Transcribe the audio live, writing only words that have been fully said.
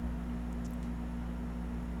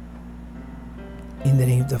In the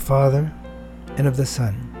name of the Father, and of the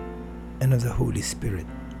Son, and of the Holy Spirit.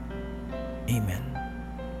 Amen.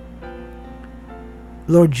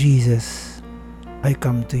 Lord Jesus, I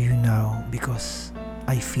come to you now because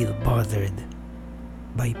I feel bothered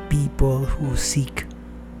by people who seek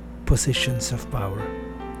positions of power.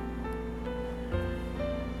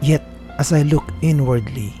 Yet, as I look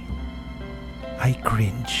inwardly, I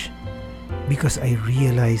cringe because I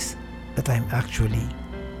realize that I'm actually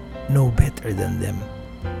no better than them.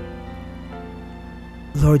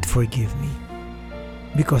 Lord, forgive me,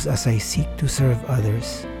 because as I seek to serve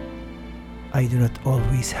others, I do not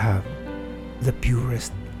always have the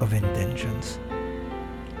purest of intentions.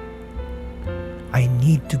 I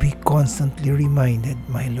need to be constantly reminded,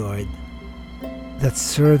 my Lord, that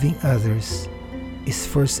serving others is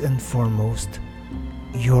first and foremost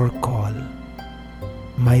your call,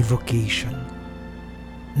 my vocation,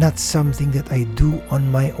 not something that I do on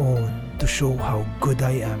my own to show how good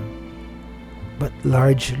I am, but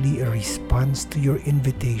largely a response to your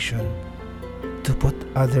invitation to put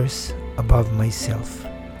others above myself,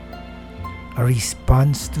 a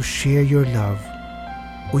response to share your love,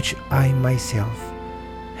 which I myself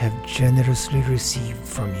have generously received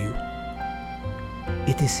from you.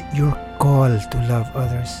 It is your call to love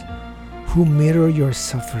others who mirror your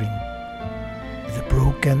suffering, the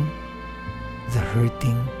broken, the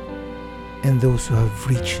hurting, and those who have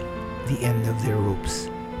reached the end of their ropes.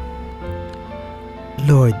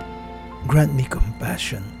 Lord, grant me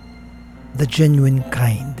compassion, the genuine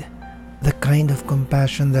kind, the kind of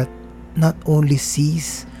compassion that not only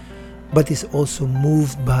sees, but is also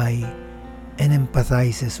moved by and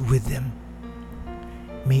empathizes with them.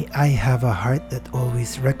 May I have a heart that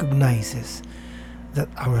always recognizes that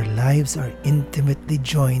our lives are intimately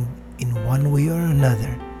joined in one way or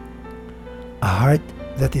another, a heart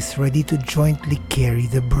that is ready to jointly carry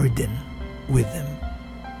the burden with them.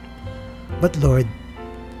 But Lord,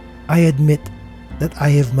 I admit that I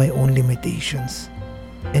have my own limitations,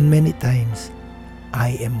 and many times I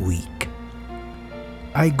am weak.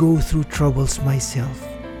 I go through troubles myself.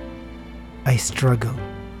 I struggle.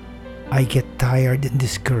 I get tired and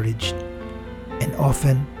discouraged, and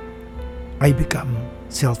often I become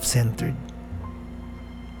self-centered.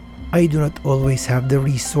 I do not always have the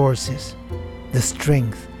resources, the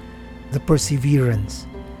strength, the perseverance,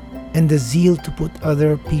 and the zeal to put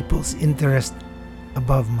other people's interest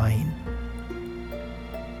above mine.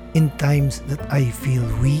 In times that I feel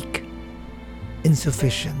weak,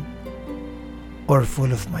 insufficient, or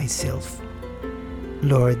full of myself,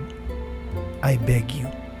 Lord, I beg you,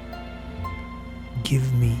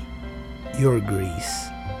 give me your grace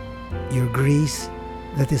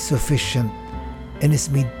that is sufficient and is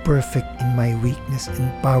made perfect in my weakness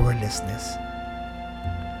and powerlessness.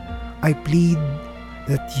 I plead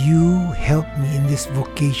that you help me in this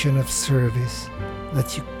vocation of service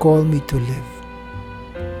that you call me to live.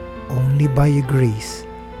 Only by your grace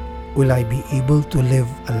will I be able to live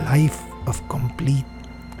a life of complete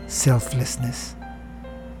selflessness.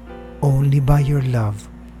 Only by your love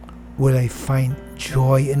will I find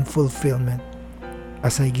joy and fulfillment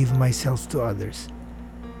as I give myself to others.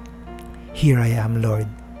 Here I am, Lord.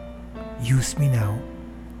 Use me now.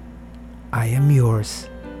 I am yours,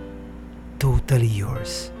 totally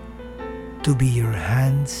yours, to be your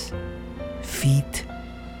hands, feet,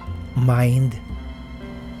 mind,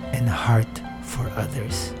 and heart for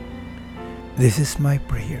others. This is my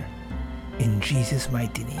prayer in Jesus'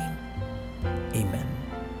 mighty name. Amen.